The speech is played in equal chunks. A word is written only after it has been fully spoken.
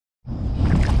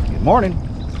Good morning.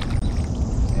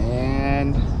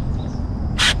 And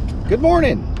good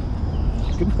morning.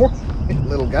 Good morning,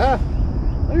 little guy.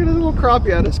 Look at this little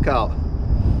crappie I just caught.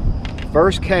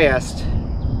 First cast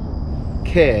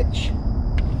catch.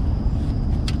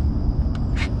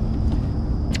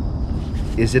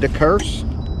 Is it a curse?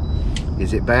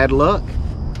 Is it bad luck?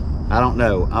 I don't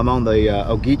know. I'm on the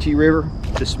Ogechee River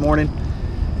this morning.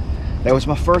 That was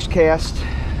my first cast,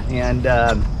 and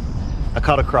I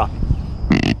caught a crappie.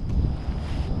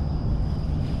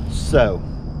 So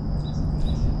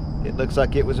it looks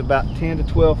like it was about 10 to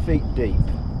 12 feet deep.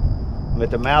 I'm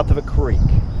at the mouth of a creek.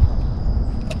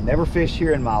 Never fished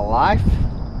here in my life,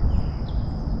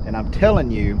 and I'm telling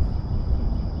you,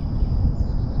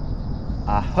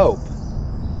 I hope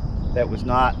that was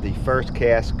not the first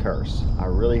cast curse. I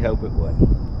really hope it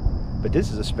wasn't. But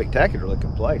this is a spectacular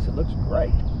looking place. It looks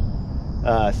great.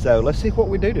 So let's see what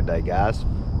we do today, guys.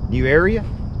 New area.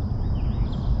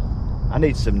 I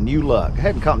need some new luck. I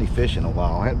haven't caught any fish in a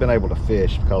while. I haven't been able to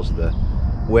fish because of the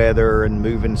weather and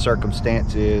moving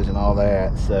circumstances and all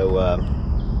that. So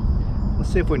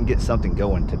let's see if we can get something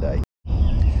going today.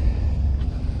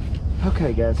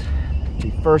 Okay, guys.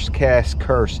 The first cast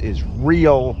curse is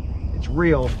real. It's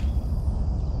real.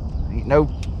 Ain't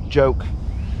no joke.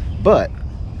 But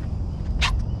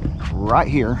right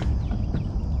here,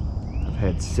 I've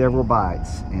had several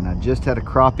bites, and I just had a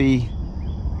crappie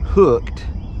hooked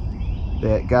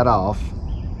that got off.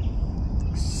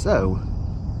 So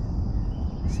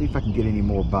let's see if I can get any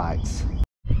more bites.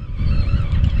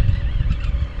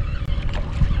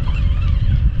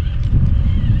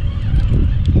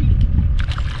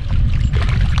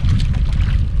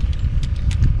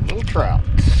 Little trout.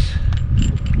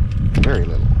 Very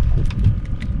little.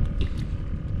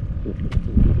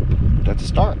 That's a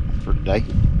start for today.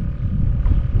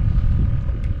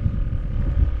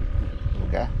 Little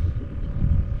guy.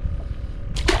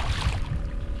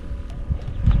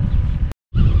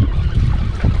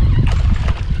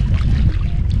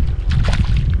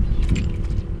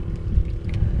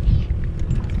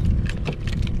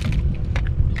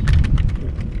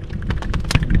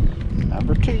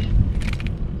 Number 2.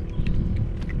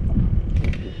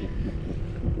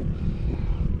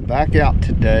 Back out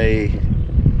today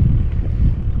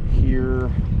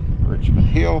here, Richmond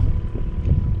Hill,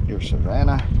 near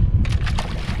Savannah.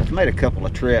 I've made a couple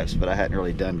of trips, but I hadn't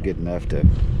really done good enough to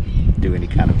do any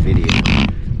kind of video.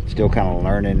 Still kind of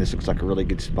learning. This looks like a really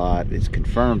good spot. It's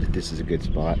confirmed that this is a good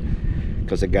spot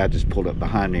because a guy just pulled up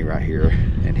behind me right here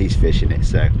and he's fishing it.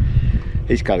 So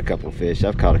he's caught a couple of fish.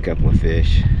 I've caught a couple of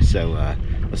fish. So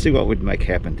let's see what we'd make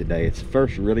happen today. It's the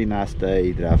first really nice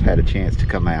day that I've had a chance to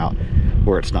come out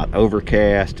where it's not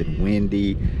overcast and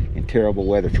windy and terrible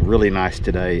weather. It's really nice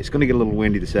today. It's going to get a little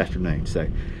windy this afternoon. So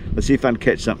let's see if I can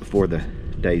catch something before the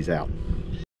day's out.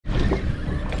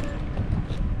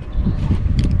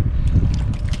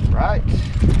 Right.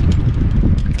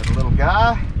 Another little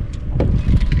guy.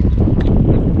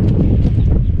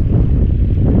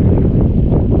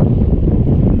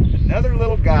 Another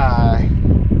little guy.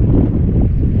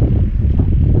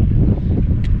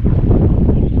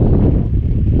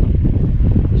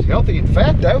 He's healthy and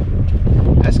fat though.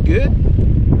 That's good.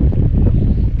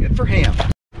 Good for him.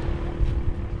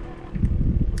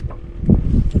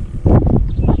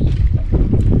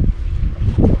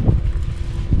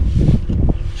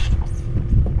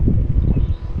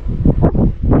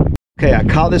 Okay, I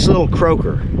caught this little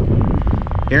croaker.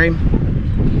 Hear him?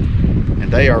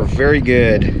 And they are very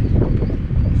good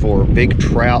for big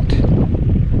trout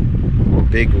or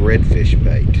big redfish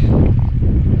bait.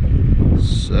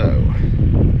 So I'm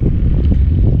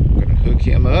gonna hook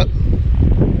him up.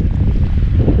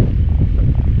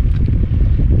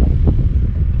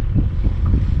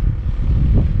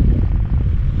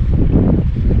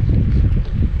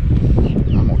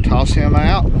 I'm gonna toss him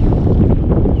out.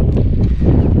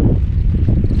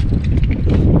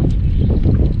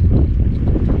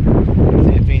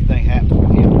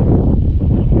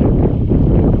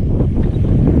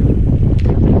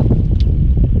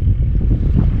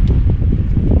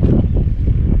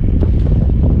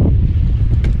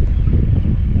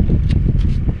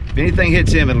 If anything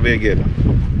hits him, it'll be a good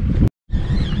one. I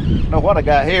don't know what I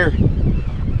got here.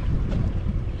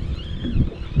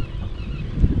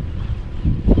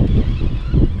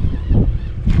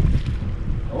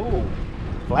 Oh,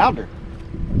 flounder.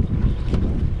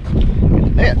 Get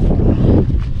the net.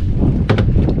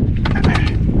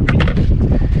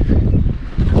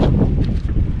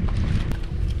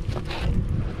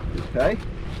 Okay.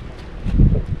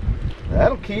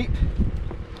 That'll keep.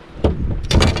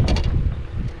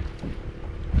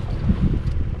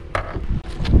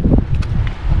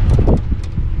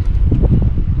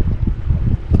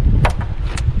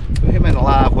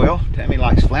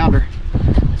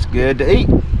 good to eat.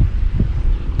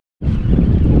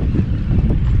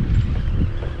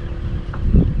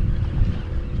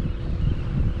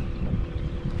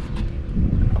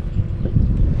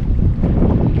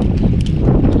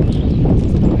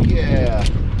 Yeah,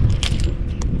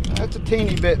 that's a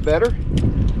teeny bit better. A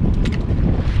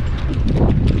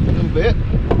little bit.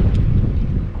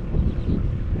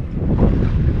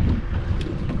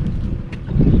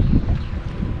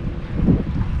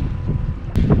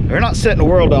 They're not setting the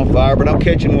world on fire, but I'm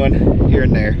catching one here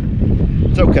and there.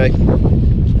 It's okay.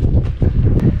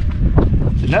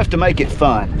 It's enough to make it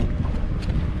fun.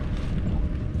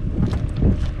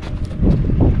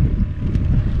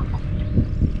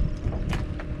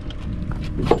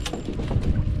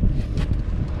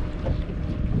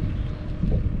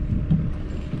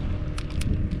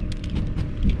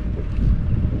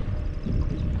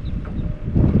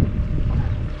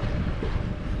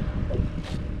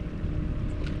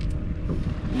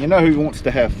 You know who wants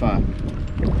to have fun?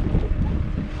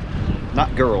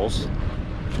 Not girls.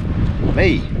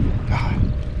 Me. God.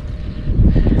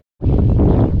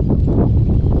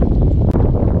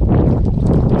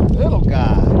 Little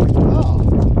guy. Oh,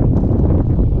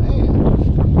 man.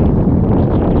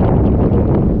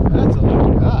 That's a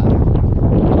little guy.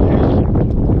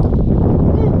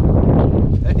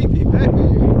 Baby, baby.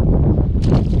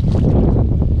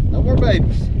 No more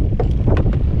babies.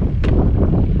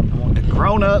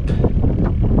 Grown-up,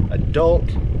 adult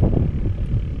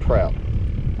trout.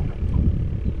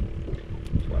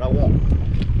 That's what I want.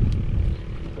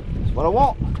 That's what I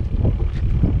want.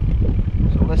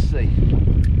 So let's see.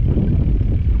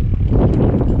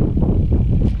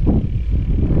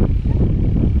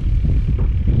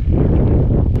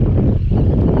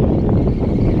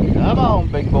 Come on,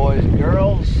 big boys and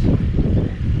girls.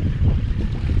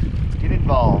 Let's get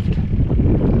involved.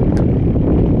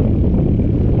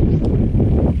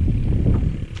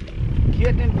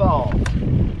 Getting involved.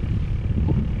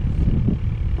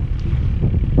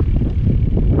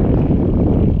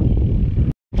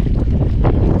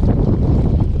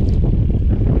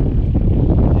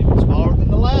 Even smaller than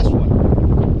the last one.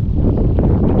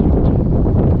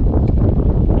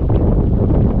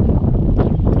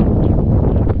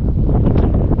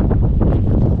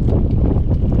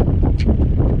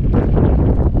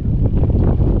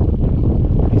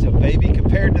 He's a baby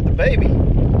compared to the baby.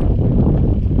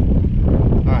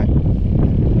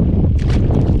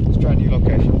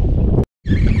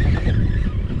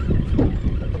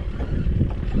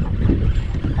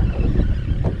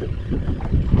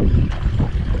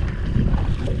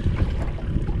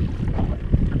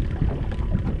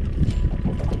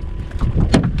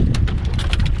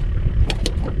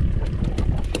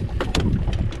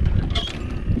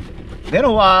 Been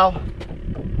a while,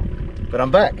 but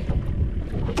I'm back.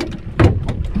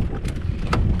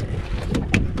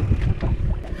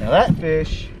 Now that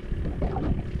fish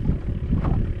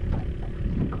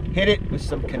hit it with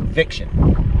some conviction.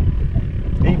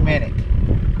 He meant it.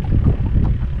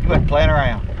 He wasn't playing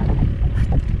around.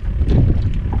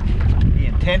 He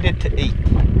intended to eat.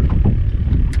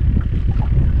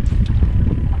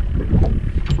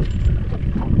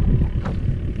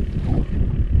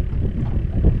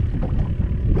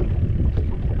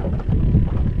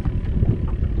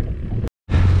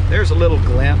 There's a little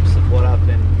glimpse of what I've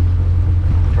been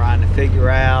trying to figure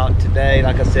out today.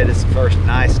 Like I said, it's the first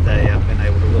nice day I've been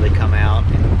able to really come out,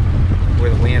 and where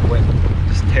the wind went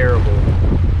just terrible.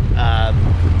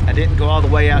 I didn't go all the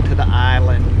way out to the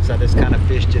islands. I just kind of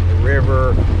fished in the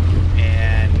river,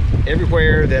 and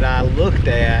everywhere that I looked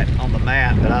at on the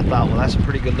map that I thought, well, that's a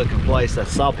pretty good looking place, I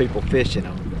saw people fishing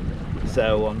them.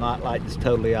 So I'm not like just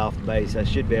totally off base. I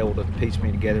should be able to piece me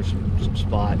together some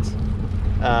spots.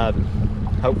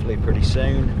 Hopefully pretty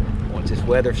soon, once this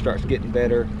weather starts getting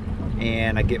better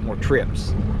and I get more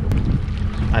trips.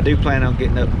 I do plan on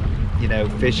getting up, you know,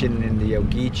 fishing in the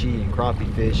Ogechee and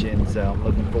crappie fishing, so I'm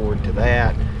looking forward to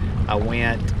that. I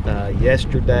went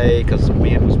yesterday because the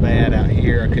wind was bad out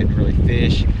here. I couldn't really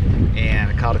fish,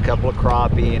 and I caught a couple of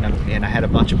crappie, and I had a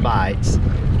bunch of bites.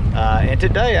 And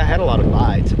today I had a lot of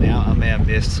bites. Now I may have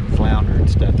missed some flounder and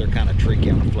stuff. They're kind of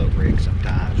tricky on a float rig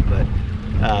sometimes, but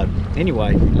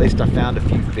anyway, at least I found a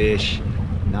few fish.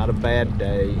 Not a bad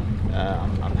day.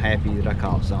 I'm happy that I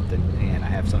caught something and I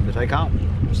have something to take home.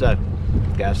 So,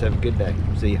 guys, have a good day.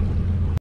 See ya.